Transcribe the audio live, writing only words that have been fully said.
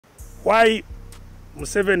why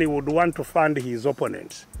Museveni would want to fund his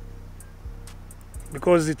opponents.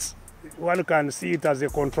 Because one can see it as a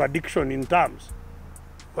contradiction in terms.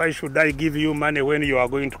 Why should I give you money when you are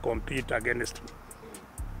going to compete against me?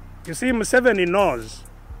 You see, Museveni knows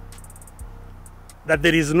that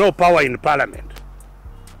there is no power in parliament.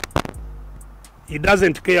 He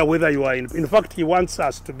doesn't care whether you are in fact, he wants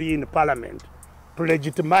us to be in parliament to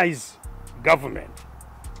legitimize government.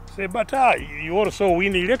 Say, but you also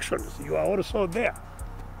win elections. You are also there.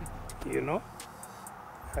 You know?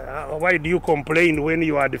 Why do you complain when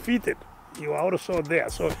you are defeated? You are also there.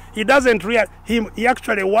 So he doesn't he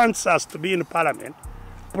actually wants us to be in parliament,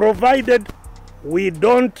 provided we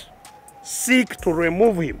don't seek to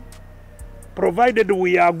remove him, provided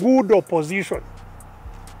we are good opposition.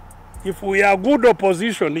 If we are good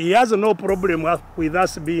opposition, he has no problem with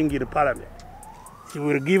us being in parliament. He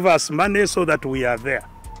will give us money so that we are there,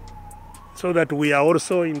 so that we are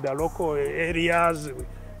also in the local areas.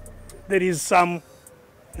 There is some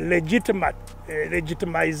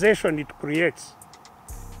legitimization it creates,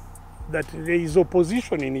 that there is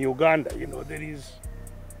opposition in Uganda, there is,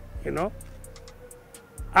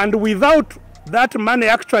 and without that money,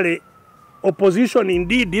 actually, opposition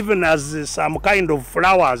indeed, even as some kind of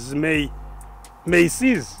flowers may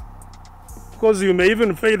cease, because you may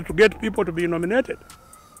even fail to get people to be nominated.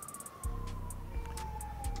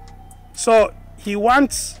 So he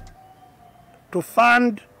wants to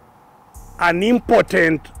fund an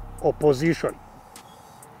impotent opposition.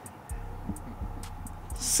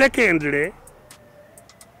 Secondly,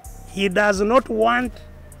 he does not want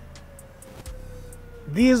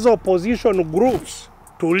these opposition groups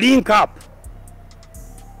to link up.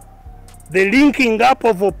 The linking up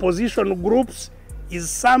of opposition groups is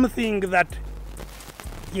something that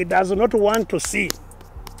he does not want to see.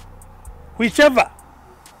 Whichever,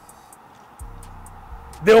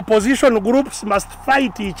 the opposition groups must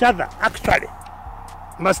fight each other, actually,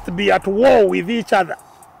 must be at war with each other.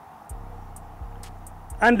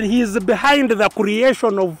 And he is behind the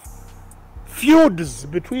creation of feuds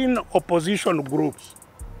between opposition groups.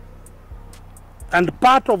 And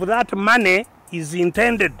part of that money is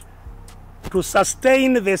intended to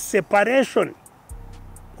sustain the separation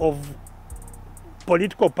of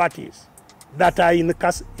political parties that are in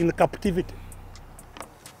captivity.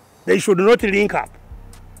 They should not link up.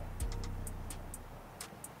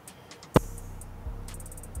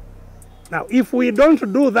 Now, if we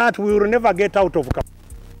don't do that, we will never get out of captivity.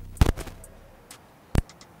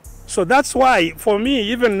 So that's why, for me,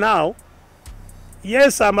 even now,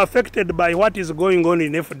 yes, I'm affected by what is going on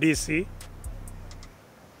in FDC,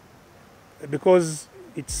 because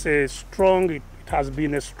it's a strong, it has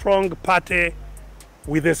been a strong party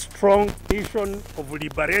with a strong vision of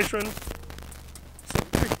liberation. So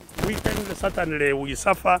we can certainly we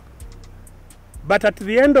suffer, but at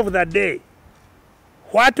the end of the day,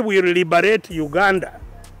 what will liberate Uganda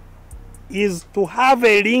is to have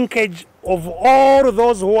a linkage of all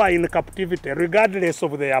those who are in captivity, regardless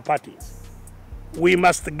of their parties. We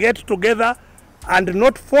must get together and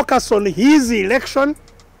not focus on his election,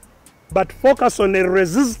 but focus on a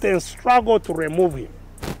resistance struggle to remove him.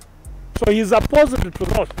 So he's opposed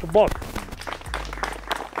to both.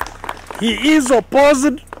 He is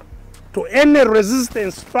opposed to any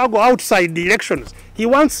resistance struggle outside the elections. He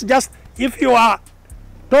wants just, if you are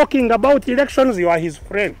talking about elections, you are his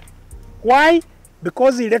friend. Why?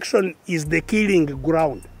 Because election is the killing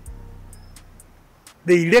ground.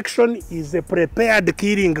 The election is a prepared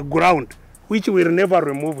killing ground, which will never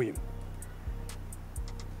remove him.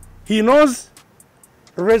 He knows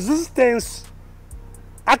resistance,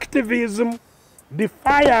 activism,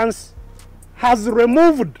 defiance has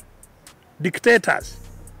removed dictators,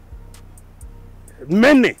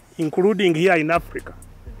 many, including here in Africa.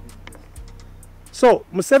 So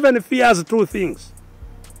Museveni fears two things: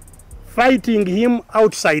 fighting him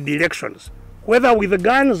outside elections, whether with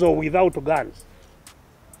guns or without guns.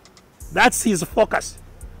 That's his focus.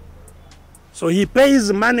 So he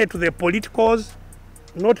pays money to the politicals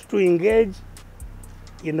not to engage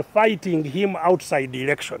in fighting him outside the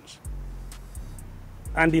elections,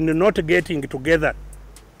 and in not getting together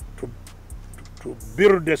to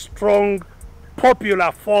build a strong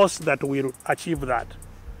popular force that will achieve that.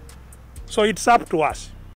 So it's up to us.